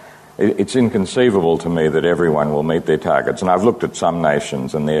far. It's inconceivable to me that everyone will meet their targets. And I've looked at some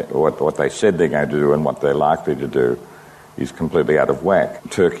nations and what they said they're going to do and what they're likely to do is completely out of whack.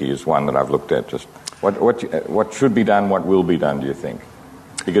 Turkey is one that I've looked at. Just what should be done, what will be done, do you think?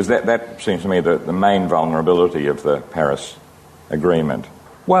 Because that seems to me the main vulnerability of the Paris Agreement.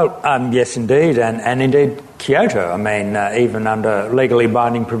 Well, yes, indeed, and indeed Kyoto. I mean, even under legally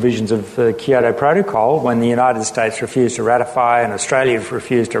binding provisions of the Kyoto Protocol, when the United States refused to ratify and Australia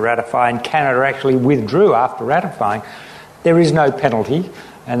refused to ratify and Canada actually withdrew after ratifying, there is no penalty,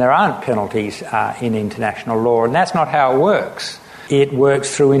 and there aren't penalties in international law, and that's not how it works. It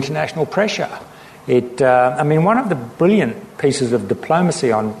works through international pressure. One of the brilliant pieces of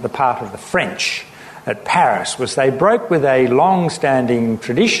diplomacy on the part of the French at Paris was they broke with a long-standing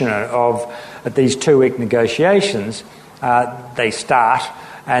tradition of, at these 2-week negotiations, they start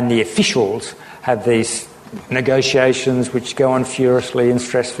and the officials have these negotiations which go on furiously and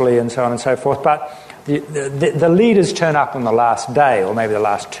stressfully and so on and so forth, but the leaders turn up on the last day, or maybe the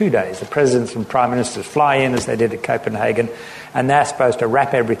last 2 days. The presidents and prime ministers fly in, as they did at Copenhagen, and they're supposed to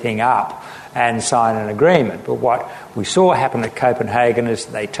wrap everything up and sign an agreement. But what we saw happen at Copenhagen is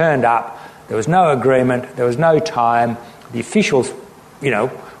they turned up, there was no agreement, there was no time, the officials,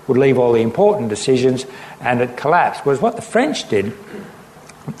 would leave all the important decisions, and it collapsed. Whereas what the French did,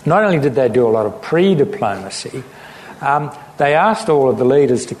 not only did they do a lot of pre-diplomacy, they asked all of the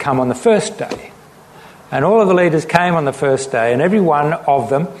leaders to come on the first day. And all of the leaders came on the first day, and every one of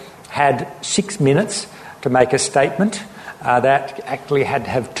them had 6 minutes to make a statement that actually had to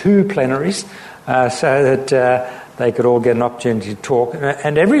have 2 plenaries so that they could all get an opportunity to talk.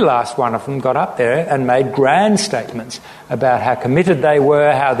 And every last one of them got up there and made grand statements about how committed they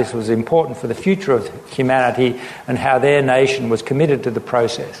were, how this was important for the future of humanity, and how their nation was committed to the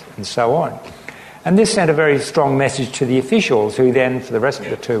process, and so on. And this sent a very strong message to the officials, who then, for the rest of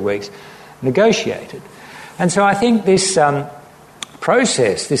the 2 weeks, negotiated. And so I think this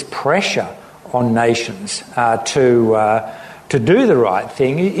process, this pressure on nations to do the right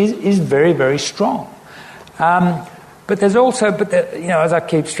thing is very, very strong. But there's also, as I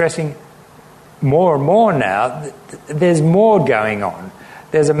keep stressing more and more now, there's more going on.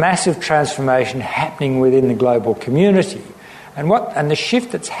 There's a massive transformation happening within the global community. And the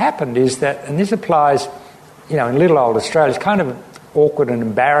shift that's happened is that, and this applies, in little old Australia, it's kind of awkward and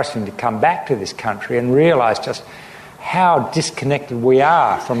embarrassing to come back to this country and realise just how disconnected we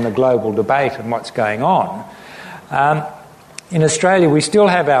are from the global debate and what's going on. In Australia, we still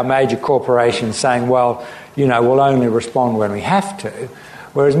have our major corporations saying, well, we'll only respond when we have to,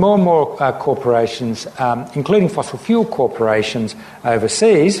 whereas more and more corporations, including fossil fuel corporations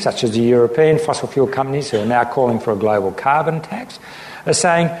overseas, such as the European fossil fuel companies who are now calling for a global carbon tax, are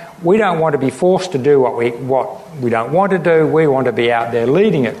saying, we don't want to be forced to do what we don't want to do, we want to be out there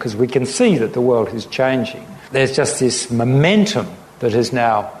leading it because we can see that the world is changing. There's just this momentum that has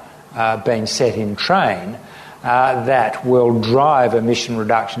now been set in train that will drive emission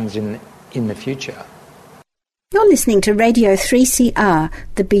reductions in the future. You're listening to Radio 3CR,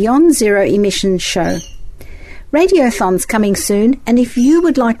 the Beyond Zero Emissions show. Radiothon's coming soon, and if you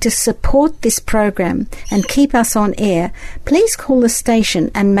would like to support this program and keep us on air, please call the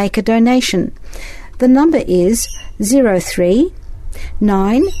station and make a donation. The number is 03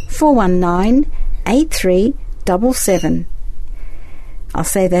 9419 83 8377. I'll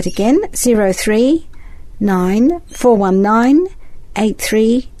say that again, 039 419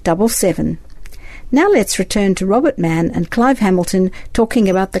 8377. Now let's return to Robert Mann and Clive Hamilton talking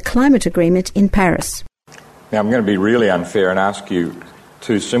about the climate agreement in Paris. Now I'm going to be really unfair and ask you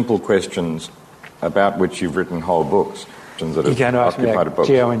two simple questions about which you've written whole books. You're going to ask me about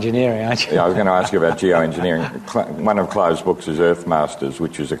geoengineering, aren't you? Yeah, I was going to ask you about geoengineering. One of Clive's books is Earthmasters,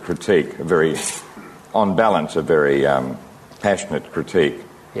 which is a critique, on balance, a very passionate critique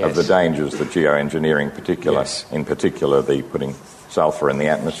of the dangers that geoengineering, in particular the putting sulphur in the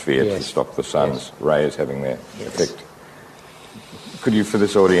atmosphere to stop the sun's rays having their effect. Could you, for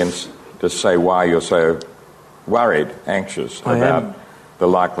this audience, just say why you're so worried, anxious about the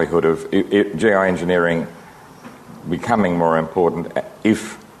likelihood of geoengineering becoming more important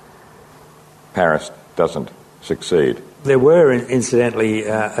if Paris doesn't succeed? There were, incidentally,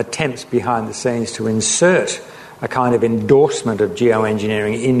 attempts behind the scenes to insert a kind of endorsement of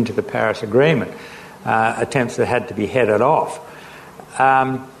geoengineering into the Paris Agreement, attempts that had to be headed off.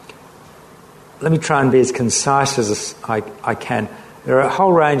 Let me try and be as concise as I can. There are a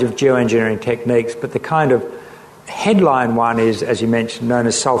whole range of geoengineering techniques, but the kind of headline one is, as you mentioned, known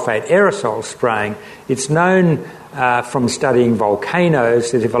as sulfate aerosol spraying. It's known from studying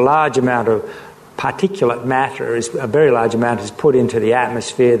volcanoes that if a large amount of particulate matter, a very large amount, is put into the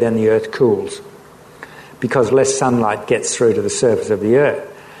atmosphere, then the Earth cools because less sunlight gets through to the surface of the Earth.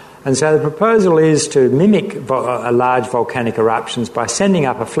 And so the proposal is to mimic large volcanic eruptions by sending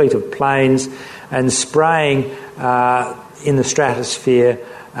up a fleet of planes and spraying in the stratosphere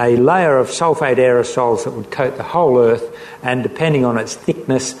a layer of sulfate aerosols that would coat the whole Earth and, depending on its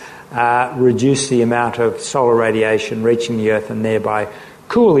thickness, reduce the amount of solar radiation reaching the Earth and thereby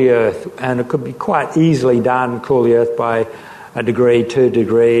cool the Earth. And it could be quite easily done, cool the Earth by a degree, 2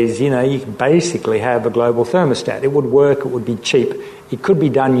 degrees. You know, you can basically have a global thermostat. It would work, it would be cheap. It could be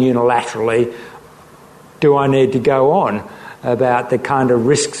done unilaterally. Do I need to go on about the kind of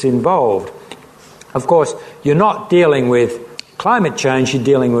risks involved? Of course, you're not dealing with climate change, you're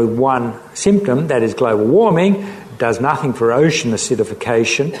dealing with one symptom, that is global warming. It does nothing for ocean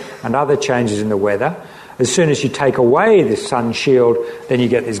acidification and other changes in the weather. As soon as you take away this sun shield, then you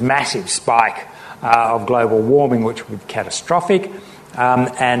get this massive spike of global warming, which would be catastrophic.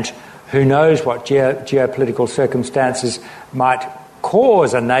 And who knows what geopolitical circumstances might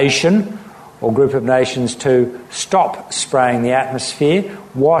cause a nation or group of nations to stop spraying the atmosphere.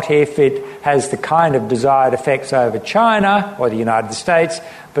 What if it has the kind of desired effects over China or the United States,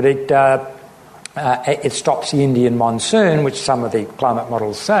 but it stops the Indian monsoon, which some of the climate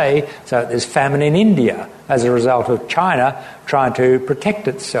models say, so there's famine in India as a result of China trying to protect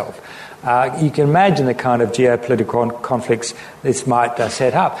itself. You can imagine the kind of geopolitical conflicts this might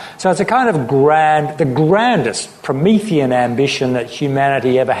set up. So it's a kind of the grandest Promethean ambition that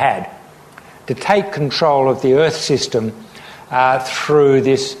humanity ever had, to take control of the Earth system through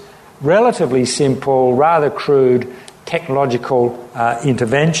this relatively simple, rather crude technological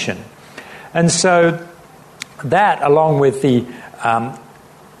intervention. And so that, along with the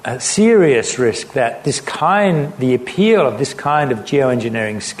serious risk that the appeal of this kind of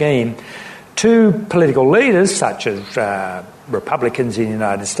geoengineering scheme to political leaders, such as Republicans in the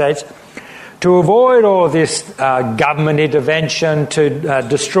United States, to avoid all this government intervention to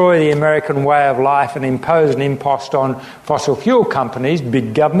destroy the American way of life and impose an impost on fossil fuel companies,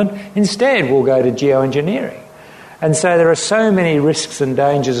 big government, instead will go to geoengineering. And so there are so many risks and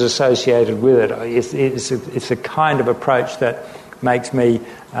dangers associated with it. It's a kind of approach that makes me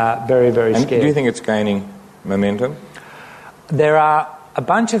very, very scared. And do you think it's gaining momentum? There are a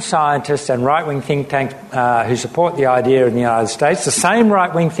bunch of scientists and right-wing think tanks who support the idea in the United States, the same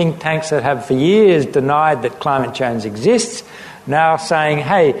right-wing think tanks that have for years denied that climate change exists, now saying,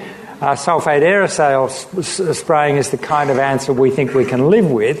 hey, sulfate aerosol spraying is the kind of answer we think we can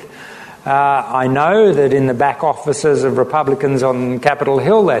live with. I know that in the back offices of Republicans on Capitol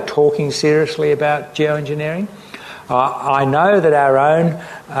Hill, they're talking seriously about geoengineering. I know that our own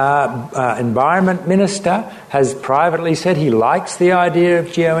Environment Minister has privately said he likes the idea of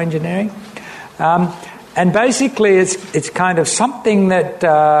geoengineering. And basically it's kind of something that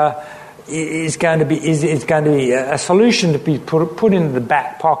is going to be a solution to be put into the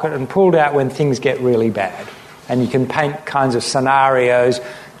back pocket and pulled out when things get really bad. And you can paint kinds of scenarios.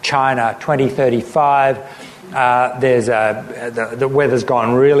 China 2035, the weather's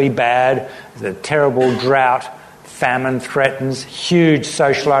gone really bad, the terrible drought, famine threatens, huge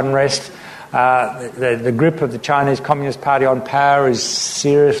social unrest. The grip of the Chinese Communist Party on power is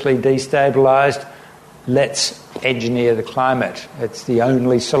seriously destabilised. Let's engineer the climate. It's the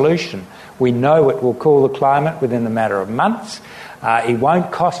only solution. We know it will cool the climate within a matter of months. It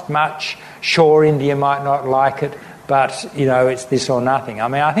won't cost much. Sure, India might not like it, but, it's this or nothing. I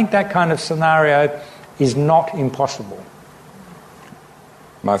mean, I think that kind of scenario is not impossible.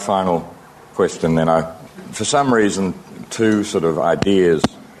 My final question then. For some reason, two sort of ideas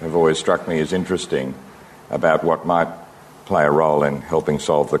have always struck me as interesting about what might play a role in helping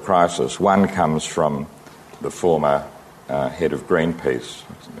solve the crisis. One comes from the former head of Greenpeace,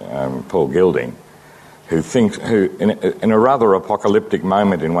 Paul Gilding, who in a rather apocalyptic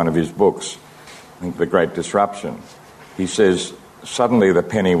moment in one of his books, I think The Great Disruption, he says, suddenly the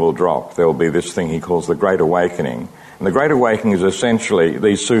penny will drop. There will be this thing he calls the Great Awakening. And the Great Awakening is essentially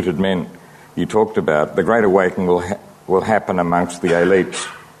these suited men you talked about. The Great Awakening will happen amongst the elites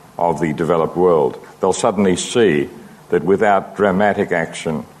of the developed world. They'll suddenly see that without dramatic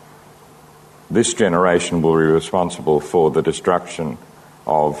action, this generation will be responsible for the destruction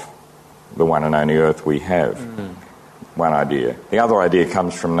of the one and only Earth we have. One idea. The other idea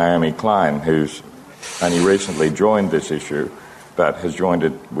comes from Naomi Klein, who's only recently joined this issue, but has joined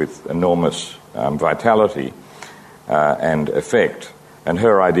it with enormous vitality and effect. And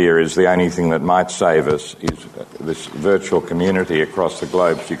her idea is the only thing that might save us is this virtual community across the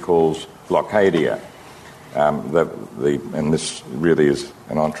globe she calls Blockadia. And this really is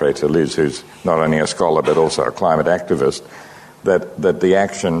an entree to Liz, who's not only a scholar but also a climate activist, that the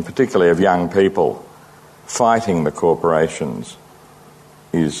action, particularly of young people, fighting the corporations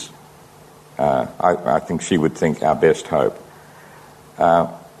is, I think she would think, our best hope.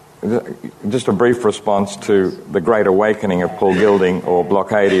 Just a brief response to the Great Awakening of Paul Gilding or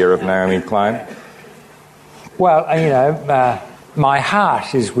Blockadia of Naomi Klein. Well, my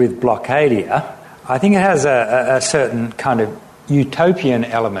heart is with Blockadia. I think it has a certain kind of utopian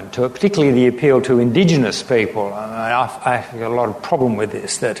element to it, particularly the appeal to Indigenous people. I have a lot of problem with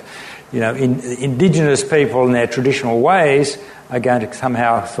this, that Indigenous people in their traditional ways are going to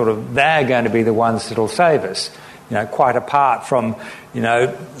somehow they're going to be the ones that will save us. Quite apart from,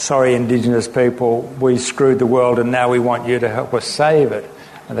 sorry, Indigenous people, we screwed the world and now we want you to help us save it,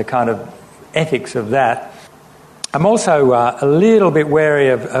 and the kind of ethics of that. I'm also a little bit wary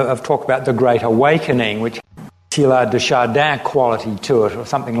of talk about the Great Awakening, which has Teilhard de Chardin quality to it or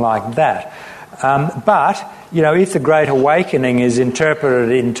something like that. But if the Great Awakening is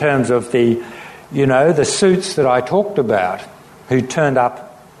interpreted in terms of the suits that I talked about, who turned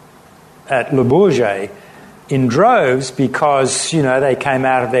up at Le Bourget in droves because, they came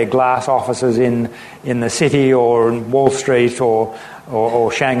out of their glass offices in the city or in Wall Street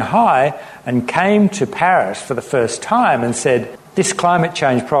or Shanghai and came to Paris for the first time and said, this climate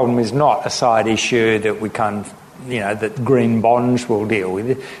change problem is not a side issue that we that green bonds will deal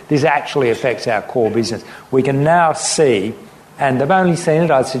with. This actually affects our core business. We can now see, and they've only seen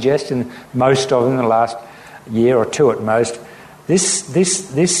it, I'd suggest, in most of them in the last year or two at most. This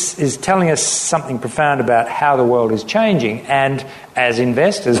is telling us something profound about how the world is changing, and as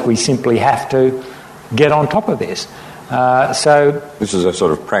investors, we simply have to get on top of this. So this is a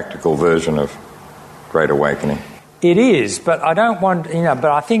sort of practical version of Great Awakening. It is, but I don't want, but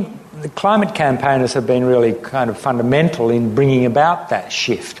I think the climate campaigners have been really kind of fundamental in bringing about that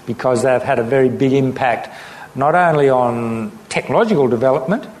shift, because they've had a very big impact not only on technological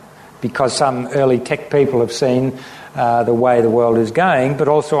development, because some early tech people have seen the way the world is going, but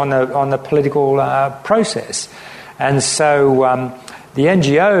also on the political process. And so the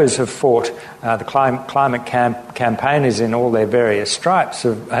NGOs have fought, the climate campaigners in all their various stripes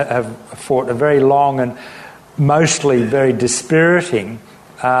have fought a very long and mostly very dispiriting,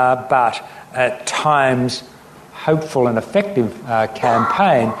 but at times hopeful and effective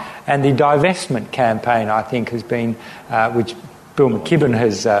campaign. And the divestment campaign, I think, has been, which Bill McKibben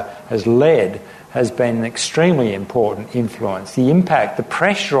has led, has been an extremely important influence. The impact, the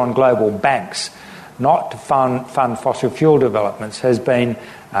pressure on global banks not to fund fossil fuel developments has been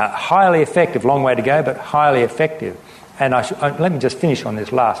highly effective. Long way to go, but highly effective. And let me just finish on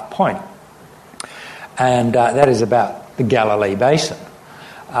this last point. And that is about the Galilee Basin,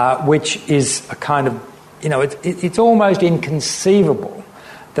 which is a kind of, it's almost inconceivable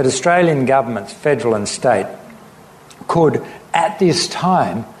that Australian governments, federal and state, could at this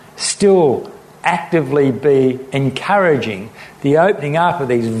time still actively be encouraging the opening up of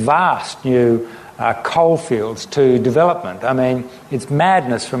these vast new coal fields to development. I mean, it's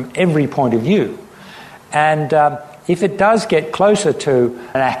madness from every point of view. And if it does get closer to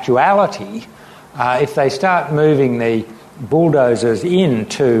an actuality, if they start moving the bulldozers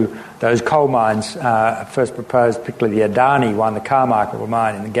into those coal mines first proposed, particularly the Adani one, the Carmichael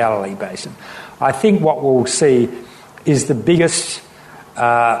mine in the Galilee Basin, I think what we'll see is the biggest,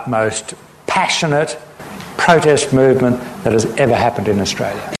 most passionate protest movement that has ever happened in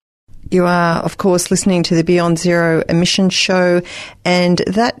Australia. You are, of course, listening to the Beyond Zero Emissions Show, and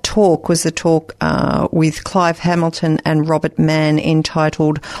that talk was a talk with Clive Hamilton and Robert Mann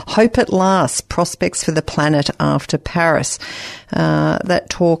entitled Hope at Last, Prospects for the Planet After Paris. That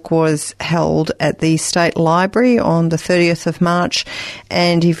talk was held at the State Library on the 30th of March,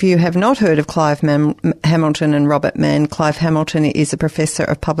 and if you have not heard of Clive Hamilton and Robert Mann, Clive Hamilton is a Professor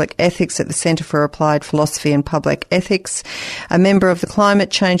of Public Ethics at the Centre for Applied Philosophy and Public Ethics, a member of the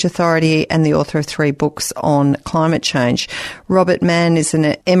Climate Change Authority, and the author of 3 books on climate change. Robert Mann is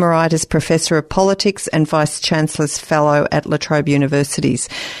an Emeritus Professor of Politics and Vice-Chancellor's Fellow at La Trobe Universities.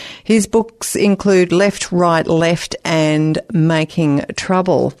 His books include Left, Right, Left and Making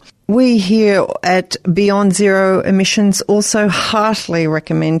Trouble. We here at Beyond Zero Emissions also heartily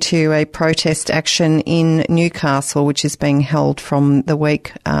recommend to you a protest action in Newcastle, which is being held from the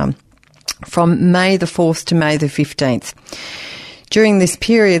week from May the 4th to May the 15th. During this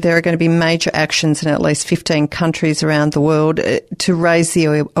period, there are going to be major actions in at least 15 countries around the world to raise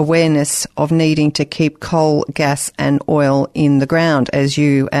the awareness of needing to keep coal, gas and oil in the ground, as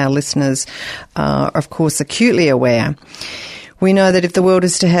you, our listeners, are, of course, acutely aware. We know that if the world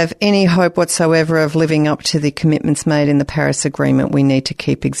is to have any hope whatsoever of living up to the commitments made in the Paris Agreement, we need to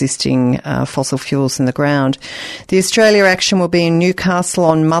keep existing fossil fuels in the ground. The Australia action will be in Newcastle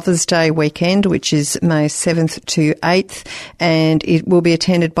on Mother's Day weekend, which is May 7th to 8th, and it will be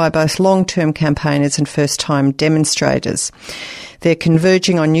attended by both long-term campaigners and first-time demonstrators. They're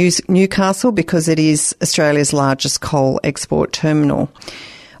converging on Newcastle because it is Australia's largest coal export terminal.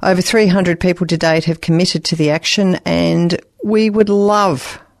 Over 300 people to date have committed to the action, and we would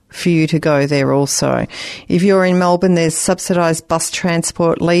love for you to go there also. If you're in Melbourne, there's subsidised bus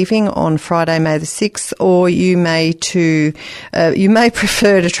transport leaving on Friday, May the 6th, or you may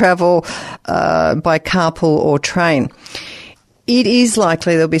prefer to travel by carpool or train. It is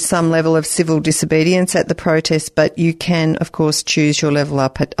likely there'll be some level of civil disobedience at the protest, but you can, of course, choose your level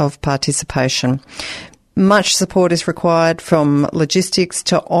of participation. Much support is required from logistics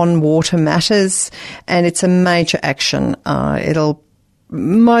to on-water matters, and it's a major action. It'll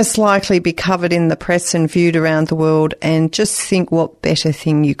most likely be covered in the press and viewed around the world, and just think what better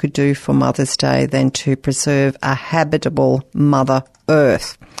thing you could do for Mother's Day than to preserve a habitable Mother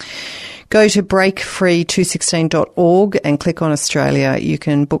Earth. Go to breakfree216.org and click on Australia. You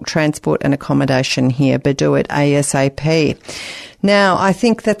can book transport and accommodation here, but do it ASAP. Now, I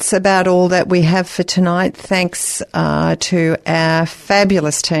think that's about all that we have for tonight. Thanks to our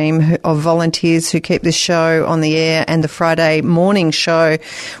fabulous team of volunteers who keep this show on the air and the Friday morning show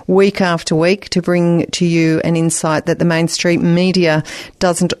week after week to bring to you an insight that the mainstream media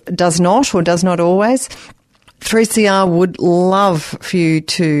does not always. 3CR would love for you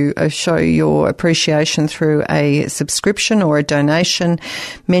to show your appreciation through a subscription or a donation,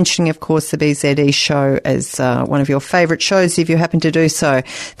 mentioning, of course, the BZE show as one of your favourite shows if you happen to do so.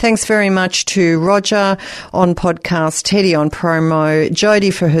 Thanks very much to Roger on podcast, Teddy on promo,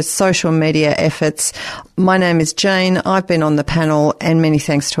 Jodie for her social media efforts. My name is Jane. I've been on the panel, and many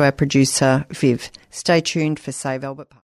thanks to our producer, Viv. Stay tuned for Save Albert Park.